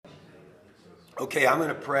Okay, I'm going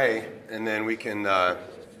to pray, and then we can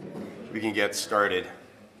get started.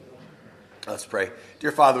 Let's pray.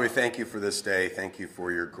 Dear Father, we thank you for this day. Thank you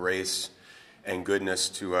for your grace and goodness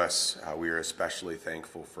to us. We are especially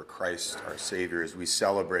thankful for Christ, our Savior, as we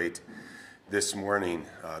celebrate this morning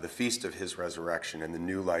the feast of his resurrection and the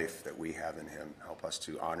new life that we have in him. Help us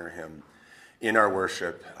to honor him in our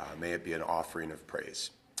worship. May it be an offering of praise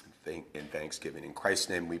and thanksgiving. In Christ's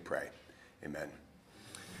name we pray. Amen.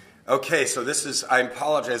 Okay, so I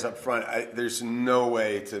apologize up front. There's no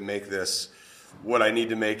way to make this what I need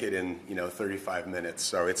to make it in, 35 minutes.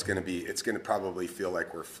 So it's going to probably feel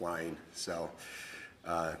like we're flying. So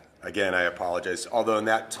again, I apologize. Although in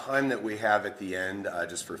that time that we have at the end,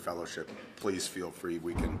 just for fellowship, please feel free.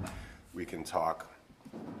 We can talk.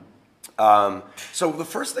 So the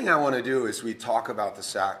first thing I want to do as we talk about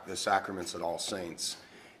the sacraments at All Saints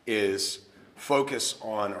is focus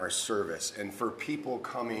on our service. And for people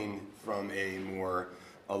coming from a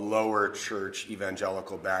lower church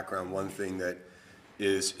evangelical background, one thing that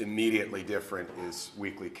is immediately different is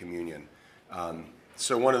weekly communion.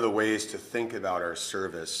 So one of the ways to think about our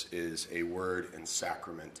service is a word and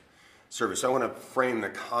sacrament service. So I want to frame the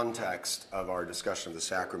context of our discussion of the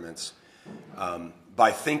sacraments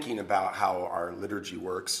by thinking about how our liturgy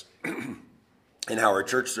works and how our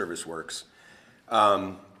church service works.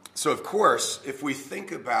 So, of course, if we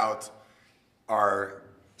think about our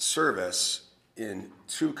service in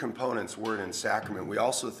two components, word and sacrament, we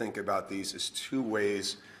also think about these as two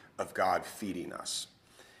ways of God feeding us,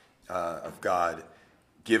 of God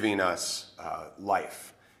giving us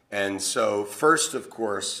life. And so first, of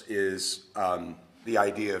course, is the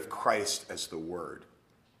idea of Christ as the Word.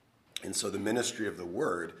 And so the ministry of the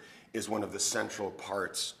Word is one of the central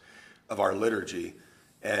parts of our liturgy.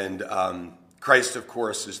 And Christ, of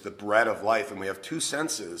course, is the bread of life, and we have two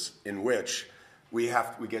senses in which we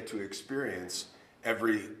get to experience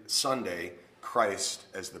every Sunday Christ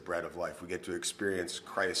as the bread of life. We get to experience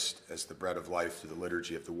Christ as the bread of life through the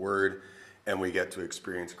liturgy of the Word, and we get to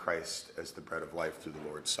experience Christ as the bread of life through the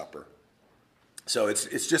Lord's Supper. So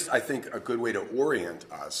it's just, I think, a good way to orient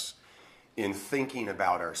us in thinking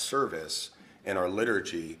about our service and our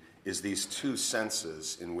liturgy is these two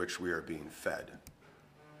senses in which we are being fed.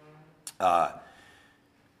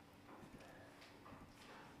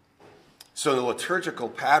 So the liturgical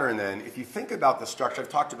pattern then, if you think about the structure, I've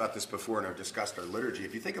talked about this before and I've discussed our liturgy.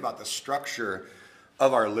 If you think about the structure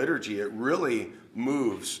of our liturgy, it really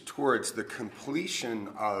moves towards the completion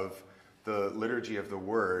of the liturgy of the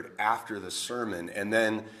Word after the sermon. And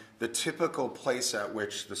then the typical place at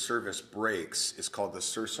which the service breaks is called the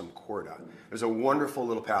Sursum Corda. There's a wonderful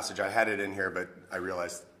little passage. I had it in here, but I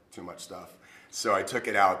realized too much stuff. So I took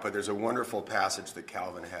it out, but there's a wonderful passage that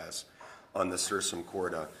Calvin has on the Sursum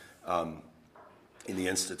Corda in the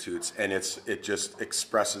Institutes, and it just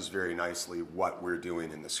expresses very nicely what we're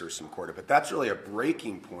doing in the Sursum Corda. But that's really a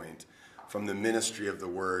breaking point from the ministry of the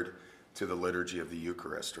Word to the liturgy of the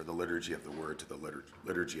Eucharist, or the liturgy of the Word to the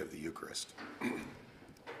liturgy of the Eucharist.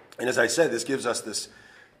 And as I said, this gives us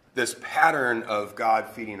this pattern of God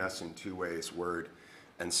feeding us in two ways, Word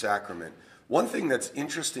and sacrament. One thing that's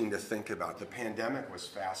interesting to think about, the pandemic was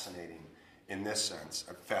fascinating in this sense.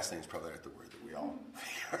 Fascinating is probably not the word that we all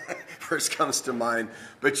first comes to mind.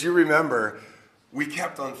 But you remember, we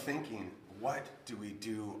kept on thinking, what do we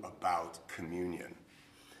do about communion?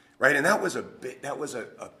 Right? And that was a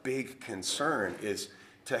big concern, is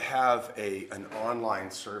to have an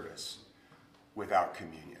online service without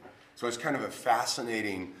communion. So it's kind of a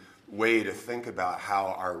fascinating way to think about how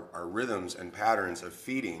our rhythms and patterns of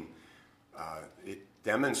feeding it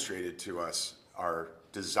demonstrated to us our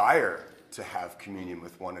desire to have communion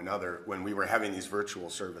with one another when we were having these virtual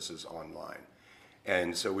services online.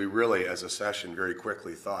 And so we really, as a session, very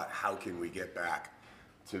quickly thought, how can we get back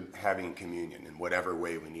to having communion in whatever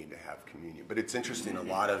way we need to have communion? But it's interesting, a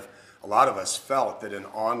lot of us felt that an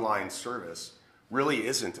online service really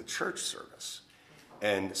isn't a church service.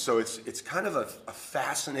 And so it's kind of a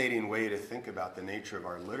fascinating way to think about the nature of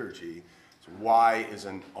our liturgy. So why is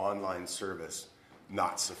an online service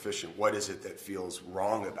not sufficient? What is it that feels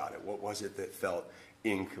wrong about it? What was it that felt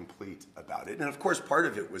incomplete about it? And of course, part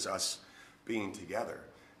of it was us being together.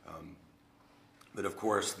 But of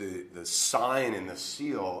course, the sign and the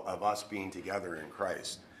seal of us being together in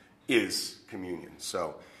Christ is communion.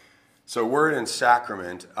 So word and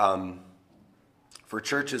sacrament. For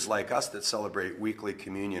churches like us that celebrate weekly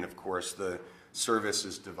communion, of course, the service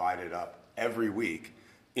is divided up every week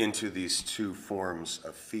into these two forms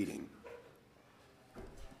of feeding.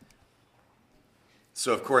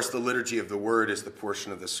 So, of course, the liturgy of the Word is the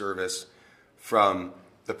portion of the service from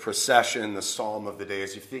the procession, the psalm of the day.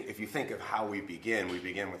 If you think of how we begin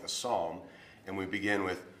with a psalm, and we begin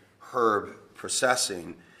with Herb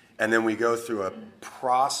processing, and then we go through a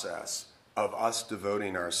process of us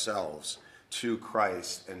devoting ourselves to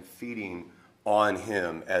Christ and feeding on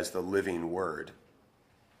him as the living word.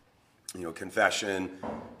 Confession,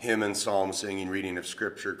 hymn and psalm singing, reading of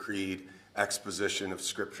Scripture, creed, exposition of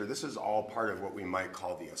Scripture. This is all part of what we might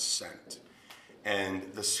call the ascent. And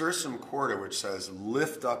the Sursum Corda, which says,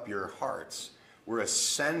 lift up your hearts, we're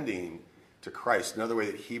ascending to Christ. Another way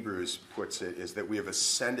that Hebrews puts it is that we have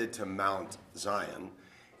ascended to Mount Zion,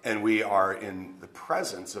 and we are in the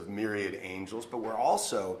presence of myriad angels, but we're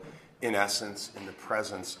also, in essence, in the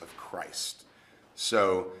presence of Christ.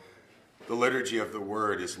 So the liturgy of the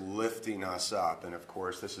word is lifting us up. And of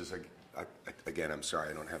course, this is, again, I'm sorry,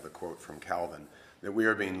 I don't have the quote from Calvin, that we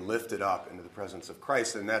are being lifted up into the presence of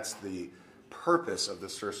Christ. And that's the purpose of the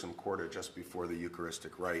Sursum Corda just before the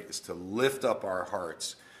Eucharistic rite, is to lift up our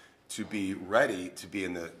hearts to be ready to be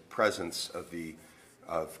in the presence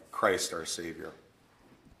of Christ our Savior.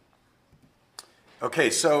 Okay,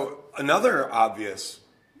 so another obvious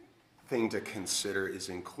thing to consider is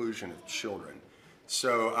inclusion of children.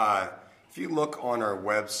 So if you look on our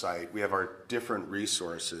website, we have our different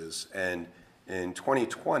resources, and in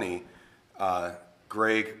 2020,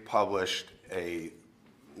 Greg published a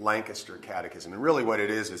Lancaster Catechism, and really what it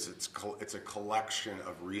is it's a collection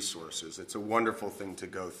of resources. It's a wonderful thing to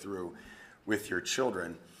go through with your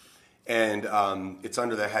children, and it's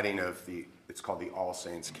under the heading of it's called the All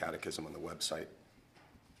Saints Catechism on the website.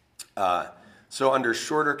 So under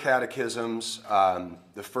shorter catechisms,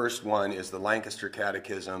 the first one is the Lancaster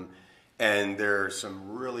Catechism, and there are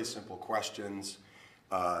some really simple questions.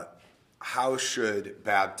 How should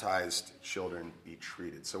baptized children be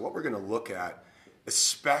treated? So what we're going to look at,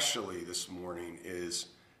 especially this morning, is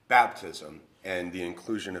baptism and the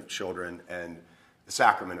inclusion of children and the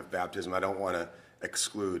sacrament of baptism. I don't want to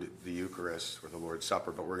exclude the Eucharist or the Lord's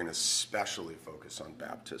Supper, but we're going to especially focus on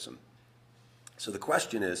baptism. So the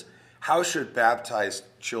question is, how should baptized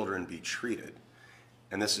children be treated?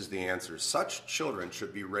 And this is the answer. Such children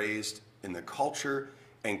should be raised in the culture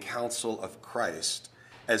and counsel of Christ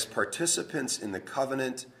as participants in the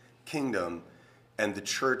covenant, kingdom, and the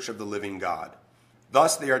church of the living God.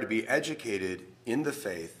 Thus they are to be educated in the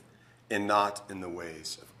faith and not in the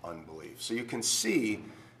ways of unbelief. So you can see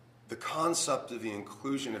the concept of the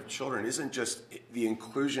inclusion of children isn't just the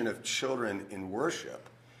inclusion of children in worship.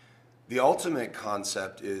 The ultimate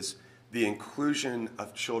concept is the inclusion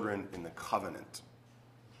of children in the covenant.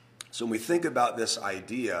 So when we think about this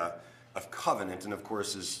idea of covenant, and of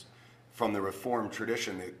course is from the Reformed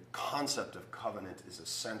tradition, the concept of covenant is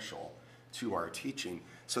essential to our teaching.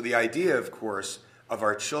 So the idea, of course, of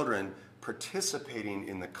our children participating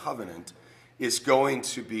in the covenant is going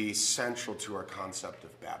to be central to our concept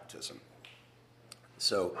of baptism.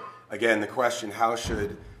 So again, the question, how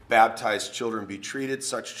should baptized children be treated?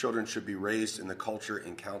 Such children should be raised in the culture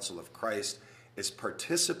and counsel of Christ as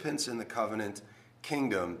participants in the covenant,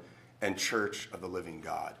 kingdom, and church of the living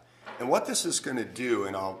God. And what this is going to do,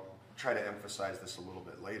 and I'll try to emphasize this a little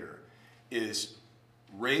bit later, is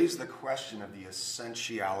raise the question of the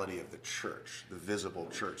essentiality of the church, the visible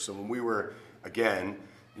church. So when we were, again,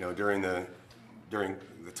 during the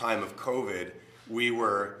time of COVID, we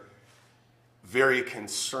were very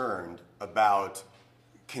concerned about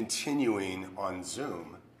continuing on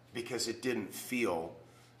Zoom because it didn't feel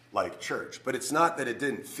like church. But it's not that it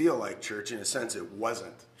didn't feel like church. In a sense, it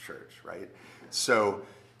wasn't church, right? So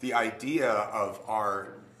the idea of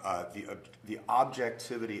the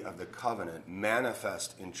objectivity of the covenant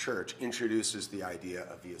manifest in church introduces the idea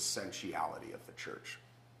of the essentiality of the church.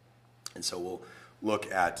 And so we'll look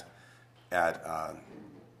at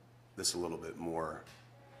this a little bit more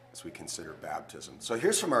as we consider baptism. So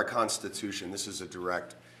here's from our Constitution. This is a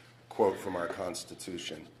direct quote from our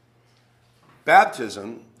Constitution.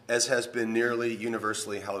 Baptism, as has been nearly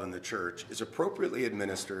universally held in the Church, is appropriately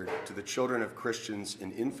administered to the children of Christians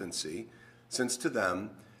in infancy, since to them,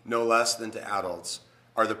 no less than to adults,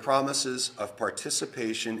 are the promises of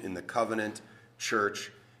participation in the covenant,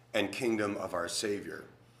 church, and kingdom of our Savior.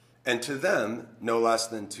 And to them, no less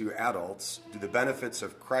than to adults, do the benefits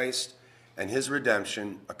of Christ and his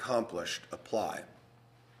redemption accomplished apply.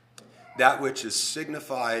 That which is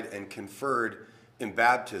signified and conferred in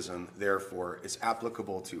baptism, therefore, is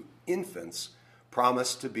applicable to infants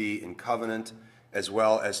promised to be in covenant as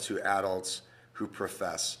well as to adults who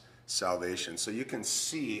profess salvation. So you can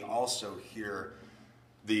see also here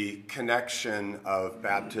the connection of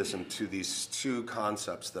baptism to these two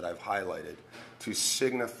concepts that I've highlighted, to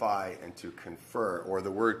signify and to confer, or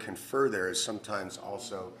the word confer there is sometimes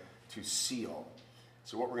also to seal.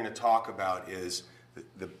 So what we're going to talk about is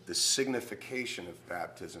the signification of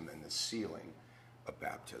baptism and the sealing of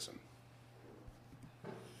baptism.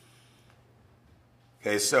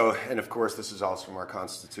 Okay, so, and of course this is also from our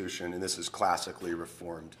Constitution, and this is classically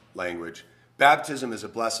Reformed language. Baptism is a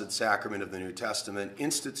blessed sacrament of the New Testament,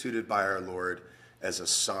 instituted by our Lord as a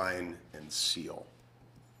sign and seal.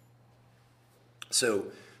 So,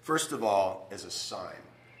 first of all, as a sign.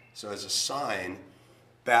 So as a sign,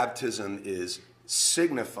 baptism is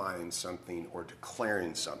signifying something or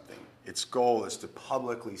declaring something. Its goal is to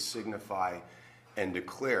publicly signify and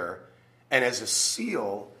declare. And as a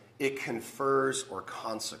seal, it confers or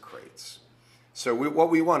consecrates. So what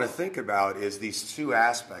we want to think about is these two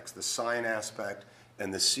aspects, the sign aspect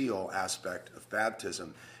and the seal aspect of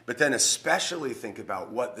baptism. But then especially think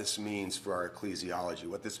about what this means for our ecclesiology,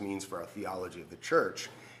 what this means for our theology of the church,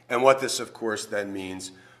 and what this, of course, then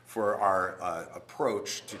means for our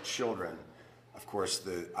approach to children. Of course,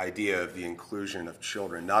 the idea of the inclusion of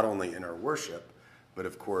children, not only in our worship, but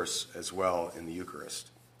of course, as well in the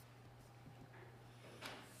Eucharist.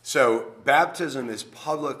 So baptism is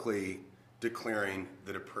publicly declaring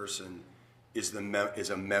that a person is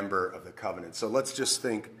a member of the covenant. So let's just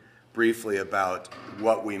think briefly about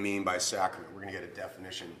what we mean by sacrament. We're going to get a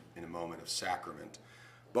definition in a moment of sacrament.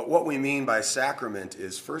 But what we mean by sacrament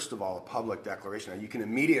is, first of all, a public declaration. Now, you can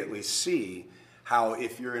immediately see how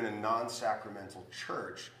if you're in a non-sacramental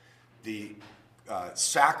church, the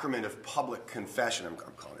sacrament of public confession, I'm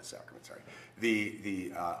calling it sacrament, sorry,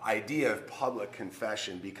 the idea of public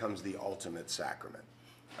confession becomes the ultimate sacrament,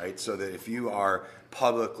 right? So that if you are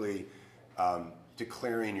publicly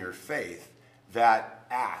declaring your faith, that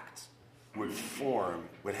act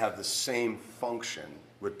would have the same function,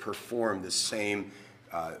 would perform the same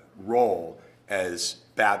role as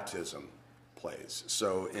baptism plays.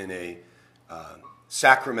 So in a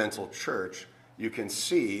sacramental church, you can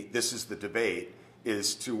see, this is the debate,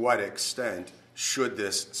 is to what extent should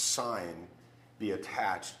this sign be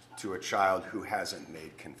attached to a child who hasn't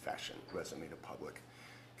made confession, who hasn't made a public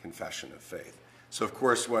confession of faith. So, of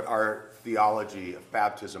course, what our theology of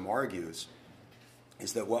baptism argues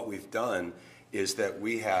is that what we've done is that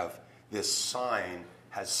we have this sign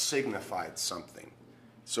has signified something.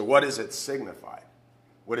 So what does it signify?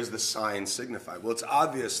 What does the sign signify? Well, it's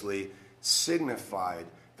obviously signified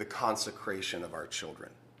the consecration of our children.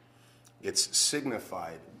 It's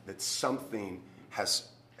signified that something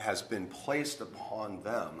has been placed upon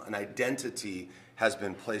them, an identity has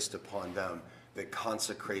been placed upon them that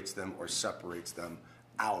consecrates them or separates them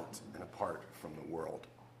out and apart from the world.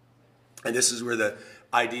 And this is where the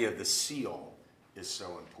idea of the seal is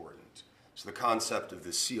so important. So the concept of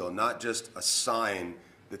the seal, not just a sign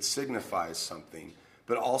that signifies something,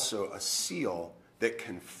 but also a seal that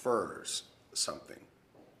confers something.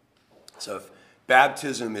 So if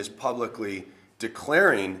baptism is publicly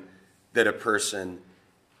declaring that a person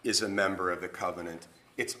is a member of the covenant,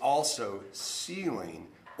 it's also sealing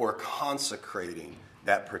or consecrating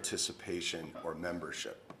that participation or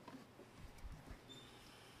membership.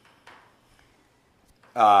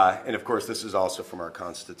 And of course, this is also from our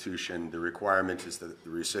Constitution. The requirement is that the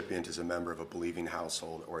recipient is a member of a believing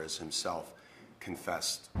household or has himself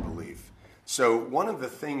confessed belief. So one of the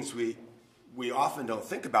things we often don't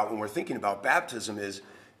think about when we're thinking about baptism is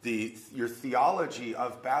your theology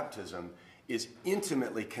of baptism is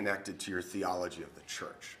intimately connected to your theology of the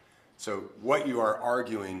church. So what you are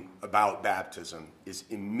arguing about baptism is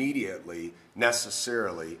immediately,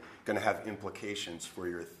 necessarily going to have implications for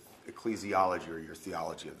your ecclesiology or your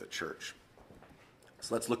theology of the church.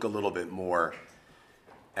 So let's look a little bit more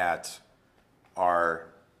at our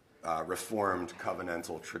Reformed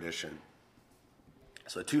covenantal tradition.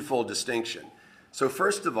 So a twofold distinction. So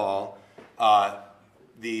first of all,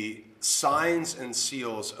 the signs and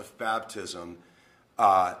seals of baptism,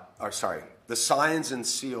 the signs and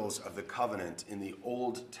seals of the covenant in the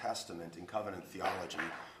Old Testament, in covenant theology,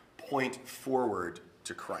 point forward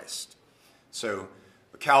to Christ. So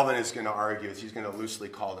what Calvin is going to argue is he's going to loosely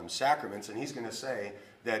call them sacraments, and he's going to say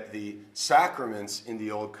that the sacraments in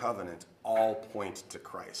the Old Covenant all point to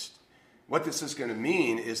Christ. What this is going to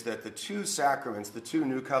mean is that the two sacraments, the two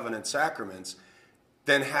New Covenant sacraments,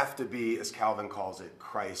 then have to be, as Calvin calls it,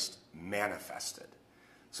 Christ manifested.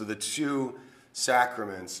 So the two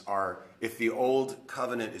sacraments are, if the Old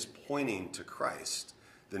Covenant is pointing to Christ,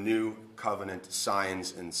 the New Covenant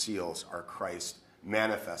signs and seals are Christ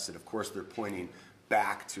manifested. Of course, they're pointing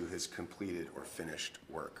back to his completed or finished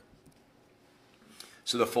work.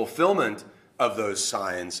 So the fulfillment of those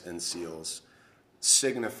signs and seals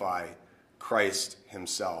signify Christ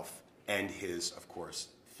himself and his, of course,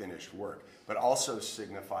 finished work, but also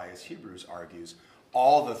signify, as Hebrews argues,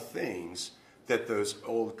 all the things that those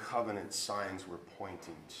old covenant signs were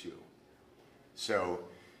pointing to. So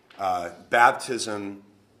baptism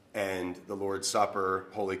and the Lord's Supper,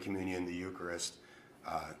 Holy Communion, the Eucharist,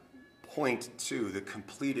 point to the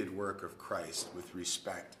completed work of Christ with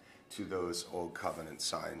respect to those old covenant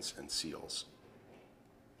signs and seals.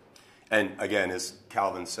 And again, as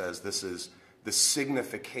Calvin says, this is the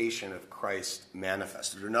signification of Christ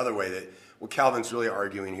manifested. Or another way that what Calvin's really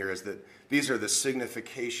arguing here is that these are the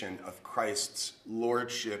signification of Christ's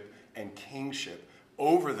lordship and kingship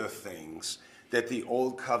over the things that the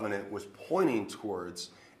old covenant was pointing towards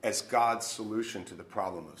as God's solution to the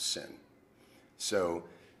problem of sin. So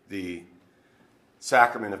the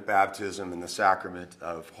sacrament of baptism and the sacrament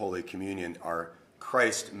of Holy Communion are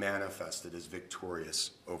Christ manifested as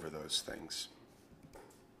victorious over those things.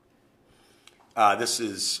 This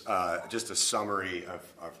is just a summary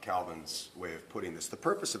of Calvin's way of putting this. The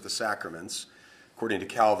purpose of the sacraments, according to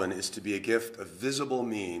Calvin, is to be a gift of visible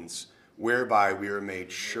means whereby we are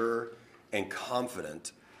made sure and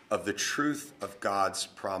confident of the truth of God's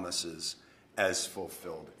promises as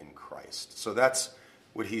fulfilled in Christ. So that's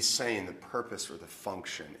what he's saying the purpose or the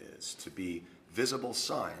function is, to be visible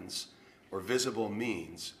signs or visible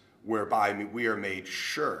means whereby we are made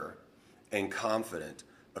sure and confident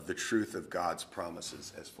of the truth of God's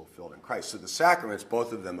promises as fulfilled in Christ. So the sacraments,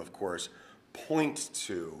 both of them, of course, point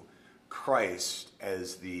to Christ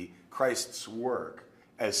as Christ's work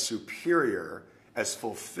as superior, as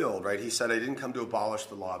fulfilled, right? He said, I didn't come to abolish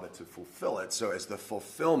the law, but to fulfill it. So as the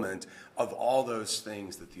fulfillment of all those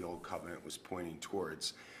things that the old covenant was pointing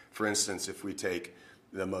towards. For instance, if we take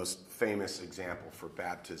the most famous example for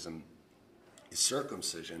baptism is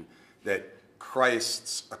circumcision, that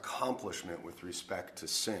Christ's accomplishment with respect to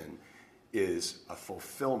sin is a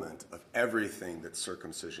fulfillment of everything that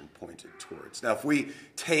circumcision pointed towards. Now, if we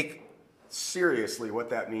take seriously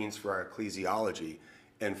what that means for our ecclesiology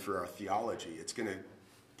and for our theology, it's going to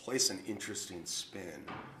place an interesting spin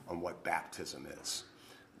on what baptism is,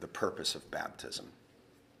 the purpose of baptism.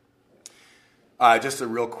 Just a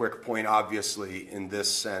real quick point, obviously, in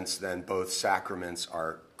this sense, then, both sacraments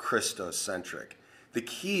are Christocentric. The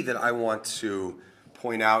key that I want to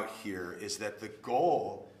point out here is that the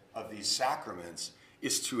goal of these sacraments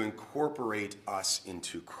is to incorporate us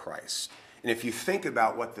into Christ. And if you think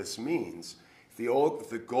about what this means, if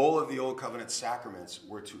the goal of the Old Covenant sacraments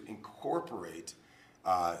were to incorporate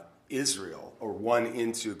Israel, or one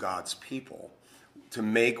into God's people, to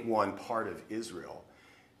make one part of Israel,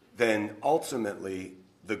 then ultimately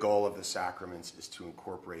the goal of the sacraments is to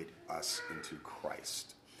incorporate us into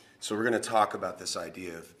Christ. So we're going to talk about this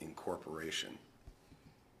idea of incorporation.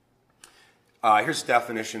 Here's a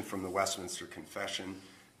definition from the Westminster Confession,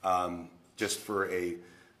 just for a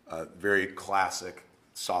very classic,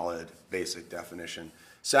 solid, basic definition.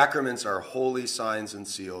 Sacraments are holy signs and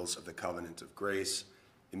seals of the covenant of grace,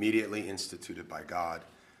 immediately instituted by God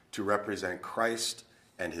to represent Christ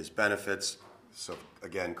and his benefits, so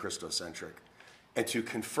again, Christocentric, and to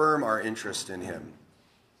confirm our interest in him,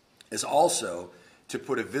 is also to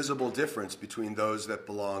put a visible difference between those that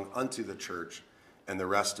belong unto the church and the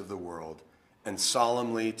rest of the world, and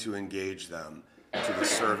solemnly to engage them to the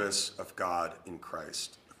service of God in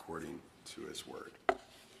Christ according to his word.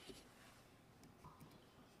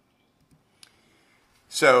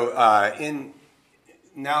 So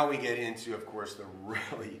now we get into, of course, the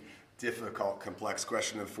really difficult, complex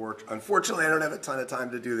question. Unfortunately, I don't have a ton of time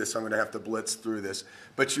to do this, so I'm going to have to blitz through this.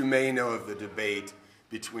 But you may know of the debate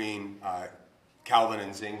between Calvin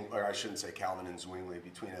and Zwingli, or I shouldn't say Calvin and Zwingli,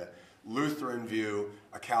 between a Lutheran view,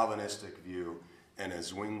 a Calvinistic view, and a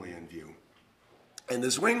Zwinglian view. And the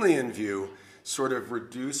Zwinglian view sort of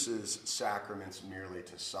reduces sacraments merely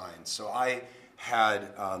to signs. So I had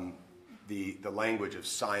the language of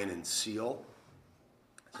sign and seal.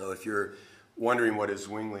 So if you're wondering what a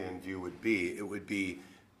Zwinglian view would be, it would be,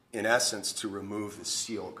 in essence, to remove the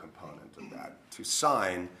seal component of that. To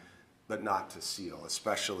sign, but not to seal,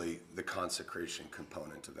 especially the consecration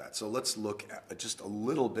component of that. So let's look at just a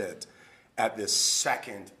little bit at this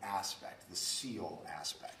second aspect, the seal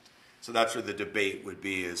aspect. So that's where the debate would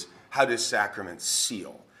be, is how do sacraments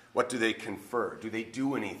seal? What do they confer? Do they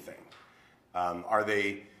do anything? Are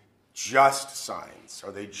they just signs?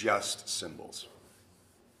 Are they just symbols?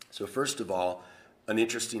 So first of all, an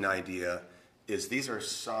interesting idea is these are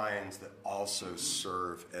signs that also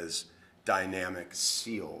serve as dynamic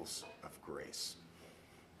seals of grace.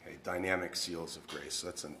 Okay, dynamic seals of grace. So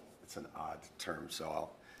it's It's an odd term, so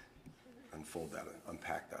I'll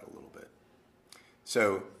unpack that a little bit.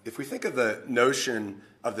 So if we think of the notion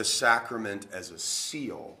of the sacrament as a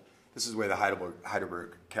seal, this is the way the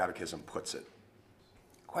Heidelberg Catechism puts it.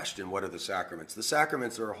 Question, what are the sacraments? The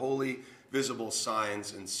sacraments are holy, visible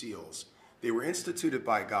signs and seals. They were instituted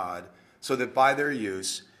by God so that by their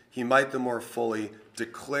use he might the more fully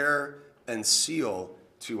declare and seal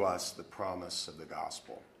to us the promise of the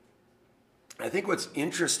gospel. I think what's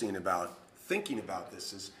interesting about thinking about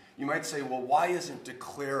this is you might say, well, why isn't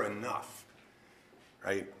declare enough?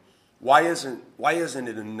 Right? Why isn't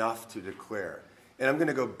it enough to declare? And I'm going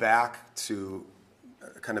to go back to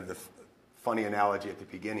kind of the funny analogy at the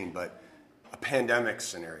beginning, but a pandemic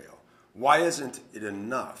scenario. Why isn't it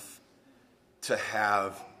enough to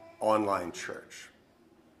have online church?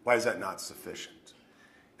 Why is that not sufficient?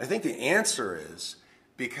 I think the answer is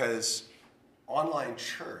because online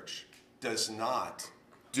church does not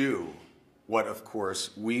do what, of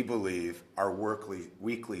course, we believe our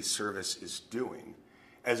weekly service is doing,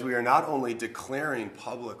 as we are not only declaring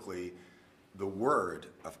publicly the Word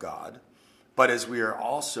of God, but as we are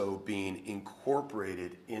also being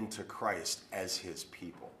incorporated into Christ as his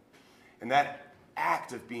people. And that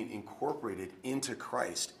act of being incorporated into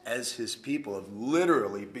Christ as his people, of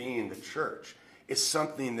literally being the church, is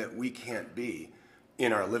something that we can't be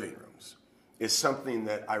in our living rooms. Is something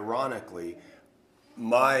that, ironically,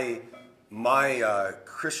 my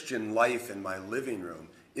Christian life in my living room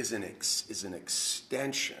is an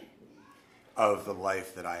extension of the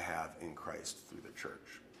life that I have in Christ through the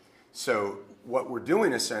church. So what we're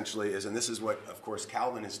doing essentially is, and this is what, of course,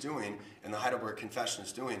 Calvin is doing and the Heidelberg Confession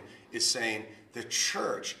is doing, is saying the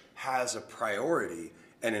church has a priority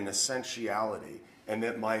and an essentiality, and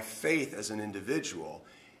that my faith as an individual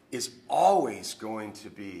is always going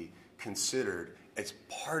to be considered as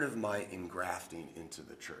part of my engrafting into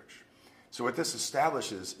the church. So what this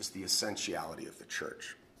establishes is the essentiality of the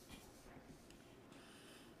church.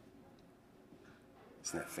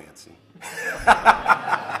 Isn't that fancy?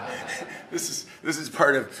 This is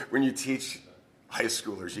part of when you teach high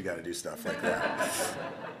schoolers, you got to do stuff like that.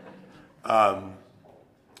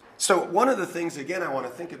 So one of the things, again, I want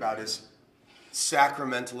to think about is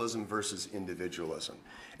sacramentalism versus individualism.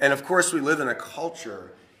 And of course, we live in a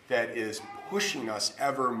culture that is pushing us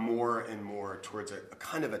ever more and more towards a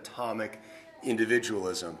kind of atomic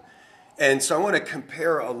individualism. And so I want to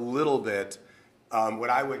compare a little bit what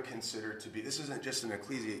I would consider to be, this isn't just an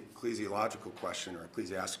ecclesiological question or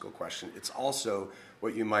ecclesiastical question, it's also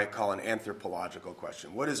what you might call an anthropological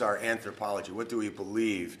question. What is our anthropology? What do we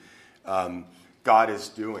believe God is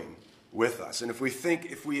doing with us? And if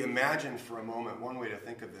we imagine for a moment, one way to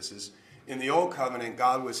think of this is, in the Old Covenant,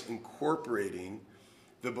 God was incorporating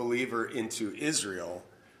the believer into Israel,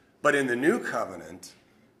 but in the New Covenant,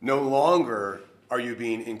 no longer are you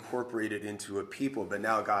being incorporated into a people, but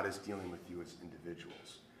now God is dealing with you as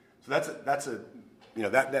individuals. So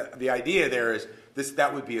the idea there is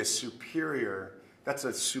that would be a superior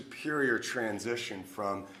transition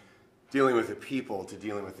from dealing with a people to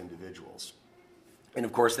dealing with individuals. And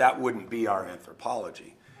of course, that wouldn't be our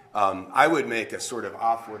anthropology. I would make a sort of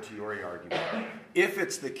a fortiori argument. If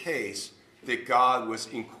it's the case that God was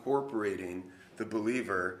incorporating the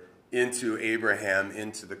believer into Abraham,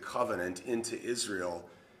 into the covenant, into Israel,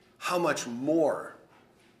 how much more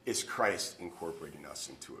is Christ incorporating us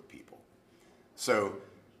into a people? So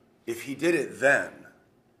if he did it then,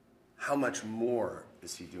 how much more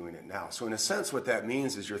is he doing it now? So in a sense, what that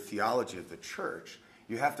means is your theology of the church,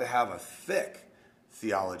 you have to have a thick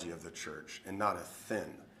theology of the church and not a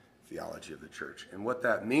thin theology of the church. And what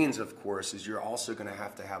that means, of course, is you're also going to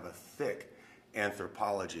have a thick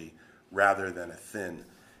anthropology rather than a thin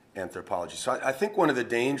anthropology. So I think one of the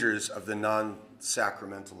dangers of the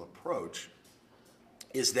non-sacramental approach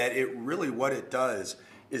is that what it does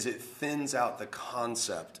is it thins out the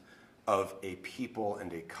concept of a people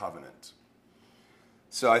and a covenant.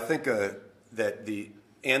 So I think that the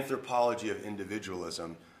anthropology of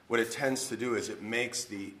individualism, what it tends to do is it makes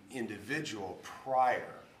the individual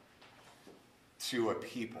prior to a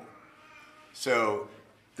people. So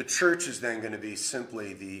the church is then going to be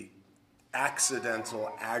simply the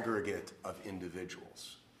accidental aggregate of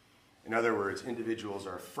individuals. In other words, individuals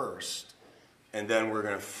are first, and then we're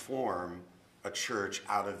going to form a church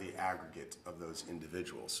out of the aggregate of those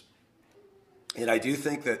individuals. And I do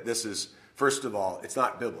think that this is, first of all, it's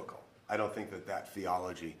not biblical. I don't think that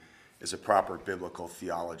theology is a proper biblical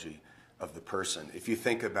theology of the person. If you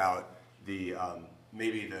think about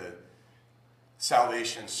maybe the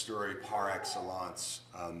salvation story par excellence,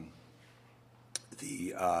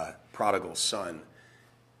 the prodigal son,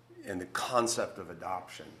 and the concept of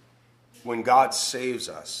adoption, when God saves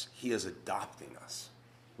us, he is adopting us.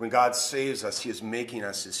 When God saves us, he is making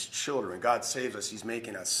us his children. When God saves us, he's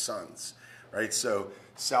making us sons, right? So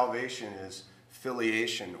salvation is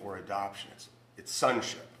filiation or adoption. It's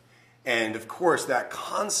sonship. And of course, that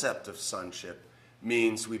concept of sonship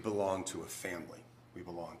means we belong to a family. We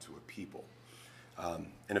belong to a people.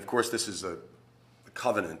 And of course, this is a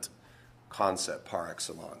covenant concept par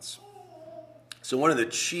excellence. So one of the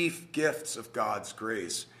chief gifts of God's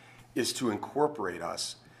grace is to incorporate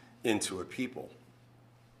us into a people.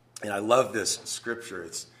 And I love this scripture.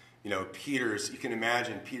 It's, you can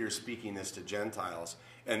imagine Peter speaking this to Gentiles.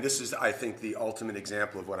 And this is, I think, the ultimate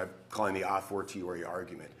example of what I'm calling the a fortiori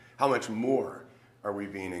argument. How much more are we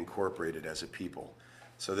being incorporated as a people?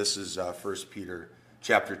 So this is 1 Peter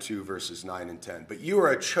chapter 2, verses 9 and 10. But you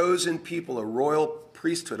are a chosen people, a royal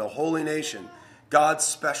priesthood, a holy nation, God's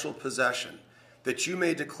special possession, that you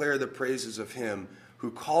may declare the praises of him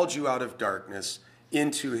who called you out of darkness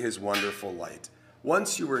into his wonderful light.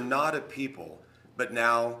 Once you were not a people, but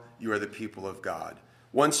now you are the people of God.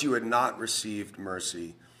 Once you had not received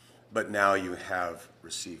mercy, but now you have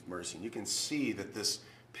received mercy. And you can see that this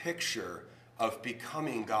picture of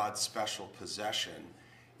becoming God's special possession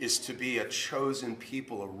is to be a chosen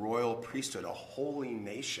people, a royal priesthood, a holy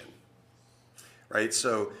nation, right?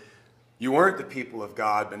 So you weren't the people of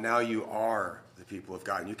God, but now you are the people of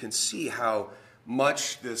God. And you can see how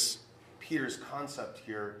much this Peter's concept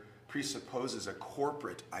here presupposes a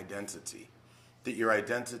corporate identity, that your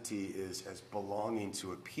identity is as belonging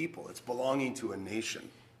to a people. It's belonging to a nation.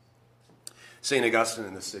 St. Augustine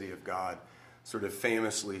in the City of God sort of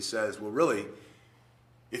famously says, well, really,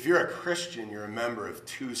 if you're a Christian, you're a member of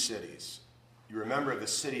two cities. You're a member of the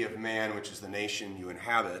city of man, which is the nation you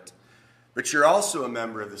inhabit, but you're also a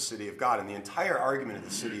member of the city of God. And the entire argument of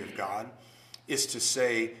the city of God is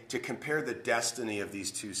to compare the destiny of these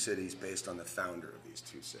two cities based on the founder of these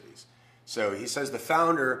two cities. So he says the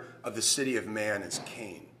founder of the city of man is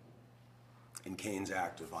Cain, and Cain's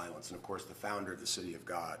act of violence. And of course, the founder of the city of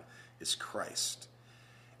God is Christ.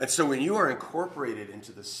 And so when you are incorporated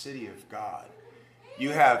into the city of God,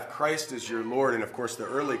 you have Christ as your Lord. And of course, the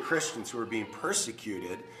early Christians who were being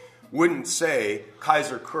persecuted wouldn't say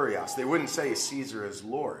Kaiser Kurios. They wouldn't say Caesar is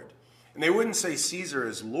Lord. And they wouldn't say Caesar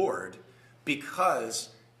is Lord because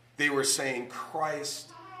they were saying Christ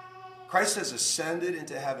has ascended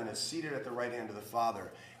into heaven, is seated at the right hand of the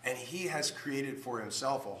Father, and he has created for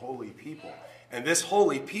himself a holy people. And this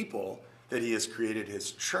holy people that he has created,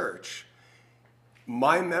 his church,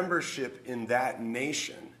 my membership in that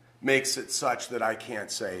nation makes it such that I can't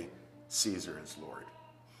say Caesar is Lord.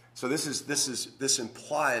 So this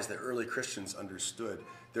implies that early Christians understood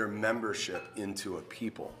their membership into a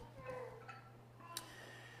people.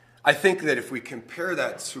 I think that if we compare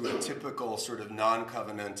that to a typical sort of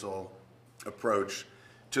non-covenantal approach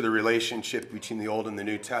to the relationship between the Old and the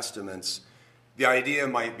New Testaments, the idea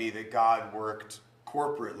might be that God worked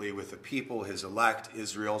corporately with the people, his elect,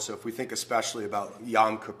 Israel. So if we think especially about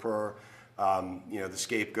Yom Kippur, the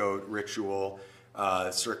scapegoat ritual,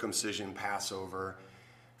 circumcision, Passover,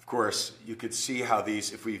 of course, you could see how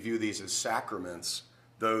these, if we view these as sacraments,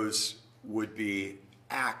 those would be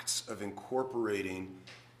acts of incorporating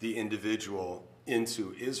the individual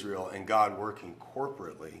into Israel and God working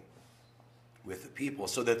corporately with the people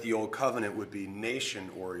so that the Old Covenant would be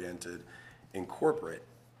nation-oriented and corporate.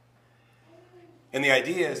 And the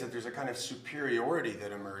idea is that there's a kind of superiority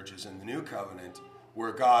that emerges in the New Covenant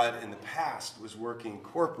where God in the past was working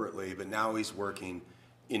corporately, but now he's working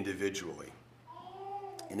individually.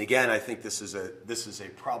 And again, I think this is a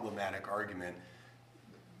problematic argument,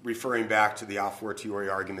 referring back to the a fortiori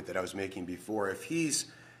argument that I was making before. If he's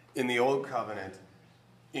in the Old Covenant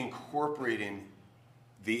incorporating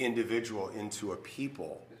the individual into a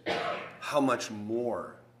people, how much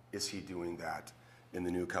more is he doing that in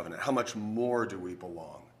the New Covenant? How much more do we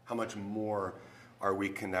belong? How much more are we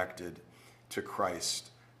connected to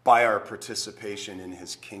Christ by our participation in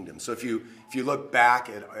his kingdom? So if you look back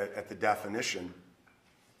at the definition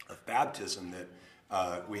of baptism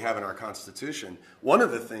that we have in our Constitution, one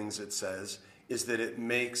of the things it says is that it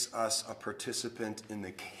makes us a participant in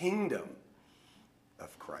the kingdom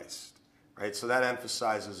of Christ, right? So that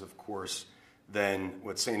emphasizes, of course, then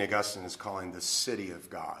what St. Augustine is calling the city of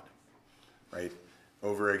God, right?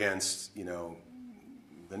 Over against,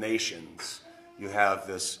 the nations. You have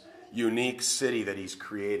this unique city that he's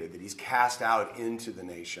created, that he's cast out into the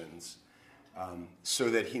nations so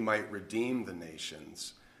that he might redeem the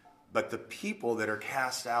nations. But the people that are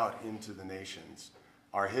cast out into the nations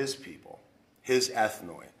are his people, his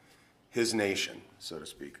ethnoi, his nation, so to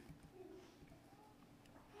speak.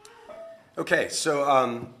 Okay,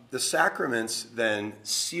 so the sacraments then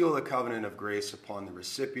seal the covenant of grace upon the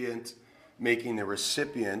recipient, making the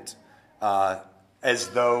recipient as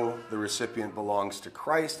though the recipient belongs to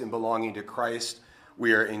Christ, and belonging to Christ,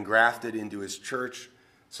 we are engrafted into his church.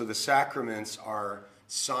 So the sacraments are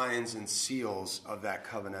signs and seals of that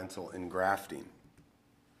covenantal engrafting.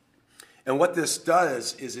 And what this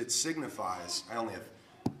does is it signifies, I only have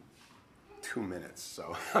 2 minutes,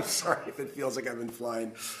 so I'm sorry if it feels like I've been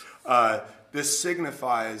flying. This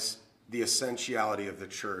signifies the essentiality of the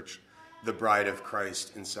church, the bride of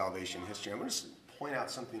Christ in salvation history. I'm going to point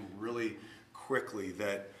out something really quickly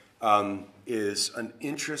that is an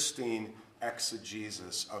interesting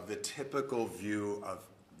exegesis of the typical view of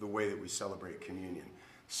the way that we celebrate communion.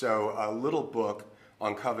 So a little book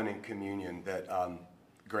on covenant communion that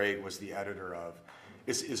Greg was the editor of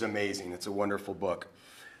is amazing. It's a wonderful book.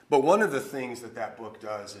 But one of the things that that book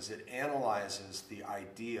does is it analyzes the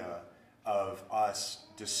idea of us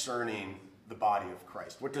discerning the body of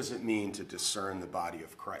Christ. What does it mean to discern the body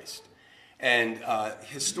of Christ? And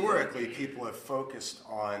historically, people have focused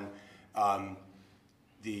on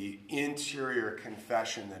the interior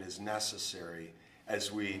confession that is necessary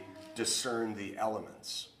as we discern the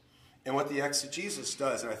elements. And what the exegesis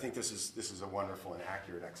does, and I think this is a wonderful and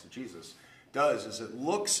accurate exegesis, does is it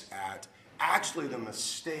looks at actually the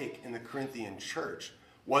mistake in the Corinthian church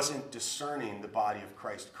wasn't discerning the body of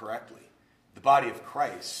Christ correctly. The body of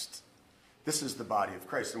Christ, this is the body of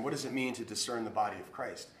Christ. And what does it mean to discern the body of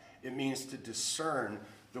Christ? It means to discern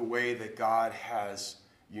the way that God has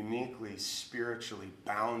uniquely, spiritually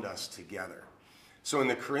bound us together. So in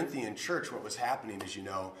the Corinthian church, what was happening, as you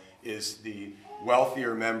know, is the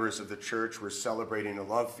wealthier members of the church were celebrating a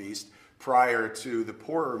love feast prior to the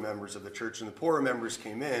poorer members of the church. And the poorer members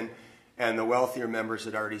came in, and the wealthier members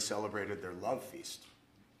had already celebrated their love feast.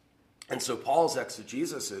 And so Paul's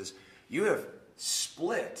exegesis is, you have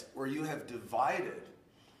split, or you have divided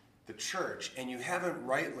the church, and you haven't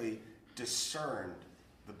rightly discerned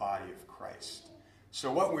the body of Christ.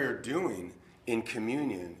 So what we're doing in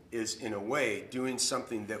communion is, in a way, doing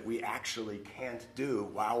something that we actually can't do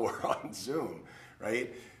while we're on Zoom,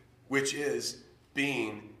 right? Which is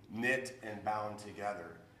being knit and bound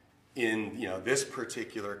together in this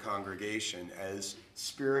particular congregation as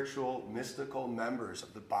spiritual, mystical members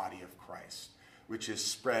of the body of Christ, which is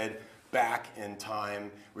spread back in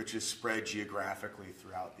time, which is spread geographically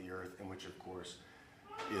throughout the earth, and which, of course,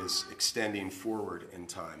 is extending forward in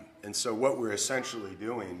time. And so what we're essentially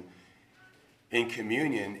doing in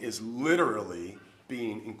communion is literally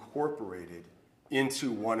being incorporated into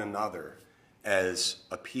one another as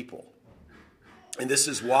a people. And this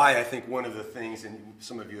is why I think one of the things, and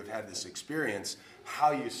some of you have had this experience,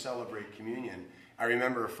 how you celebrate communion. I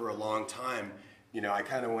remember for a long time, I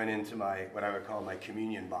kind of went into what I would call my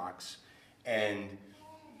communion box and,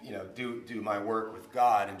 do my work with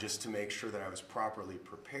God, and just to make sure that I was properly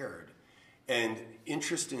prepared. And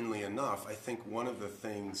interestingly enough, I think one of the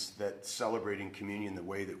things that celebrating communion the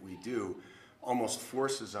way that we do almost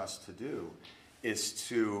forces us to do is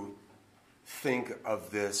to think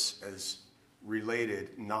of this as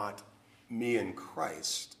related, not me and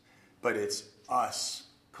Christ, but it's us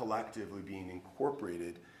collectively being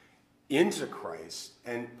incorporated into Christ.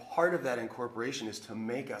 And part of that incorporation is to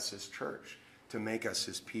make us his church, to make us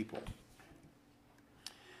his people.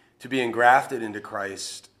 To be engrafted into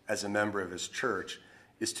Christ as a member of his church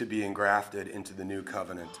is to be engrafted into the new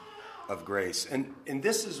covenant of grace. And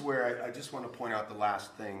this is where I just want to point out the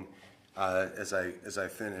last thing as I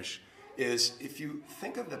finish, is if you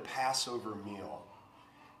think of the Passover meal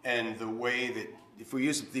and the way that, if we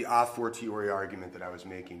use the a fortiori argument that I was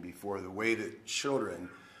making before, the way that children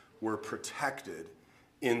were protected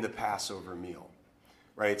in the Passover meal,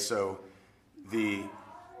 right? So the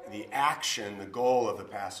action, the goal of the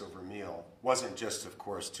Passover meal wasn't just, of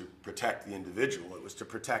course, to protect the individual. It was to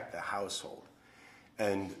protect the household.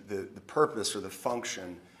 And the purpose or the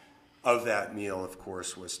function of that meal, of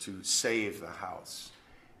course, was to save the house.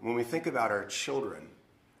 When we think about our children,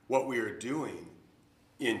 what we are doing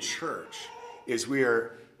in church is we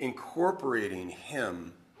are incorporating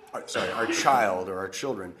our child or our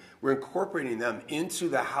children, we're incorporating them into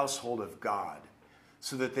the household of God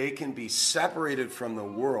so that they can be separated from the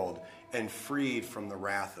world and freed from the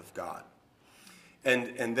wrath of God.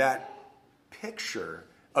 And that picture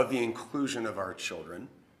of the inclusion of our children,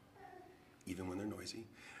 even when they're noisy,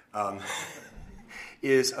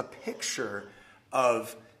 is a picture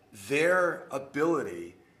of their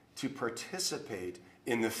ability to participate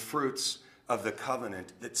in the fruits of the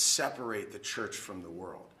covenant that separate the church from the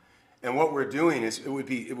world. And what we're doing is, it would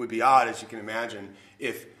be odd, as you can imagine,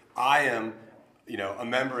 if I am, a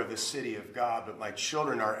member of the city of God, but my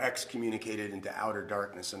children are excommunicated into outer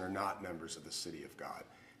darkness and are not members of the city of God.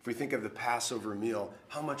 If we think of the Passover meal,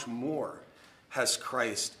 how much more has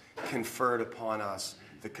Christ conferred upon us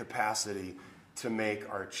the capacity to make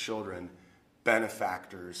our children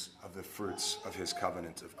benefactors of the fruits of his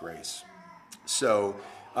covenant of grace? So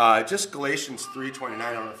just Galatians 3:29,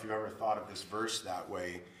 I don't know if you've ever thought of this verse that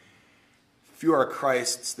way. If you are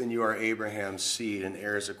Christ's, then you are Abraham's seed and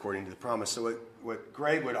heirs according to the promise. So what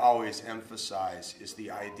Greg would always emphasize is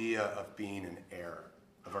the idea of being an heir,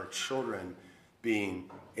 of our children being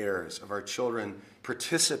heirs, of our children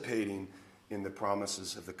participating in the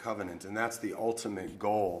promises of the covenant. And that's the ultimate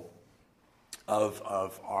goal of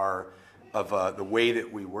the way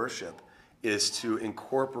that we worship, is to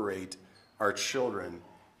incorporate our children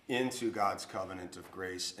into God's covenant of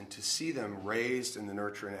grace and to see them raised in the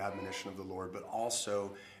nurture and admonition of the Lord, but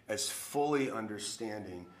also as fully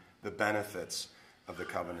understanding the benefits of the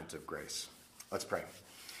covenant of grace. Let's pray.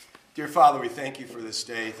 Dear Father, we thank you for this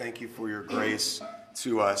day. Thank you for your grace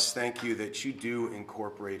to us. Thank you that you do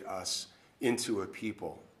incorporate us into a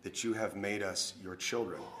people, that you have made us your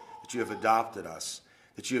children, that you have adopted us,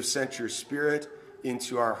 that you have sent your Spirit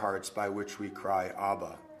into our hearts by which we cry,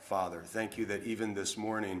 Abba, Father. Thank you that even this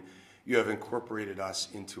morning you have incorporated us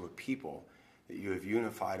into a people, that you have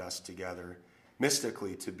unified us together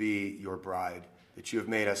mystically to be your bride, that you have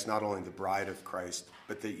made us not only the bride of Christ,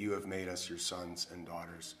 but that you have made us your sons and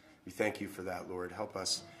daughters. We thank you for that, Lord. Help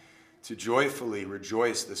us to joyfully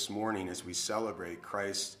rejoice this morning as we celebrate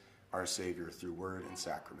Christ, our Savior, through word and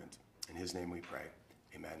sacrament. In his name we pray.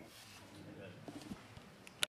 Amen.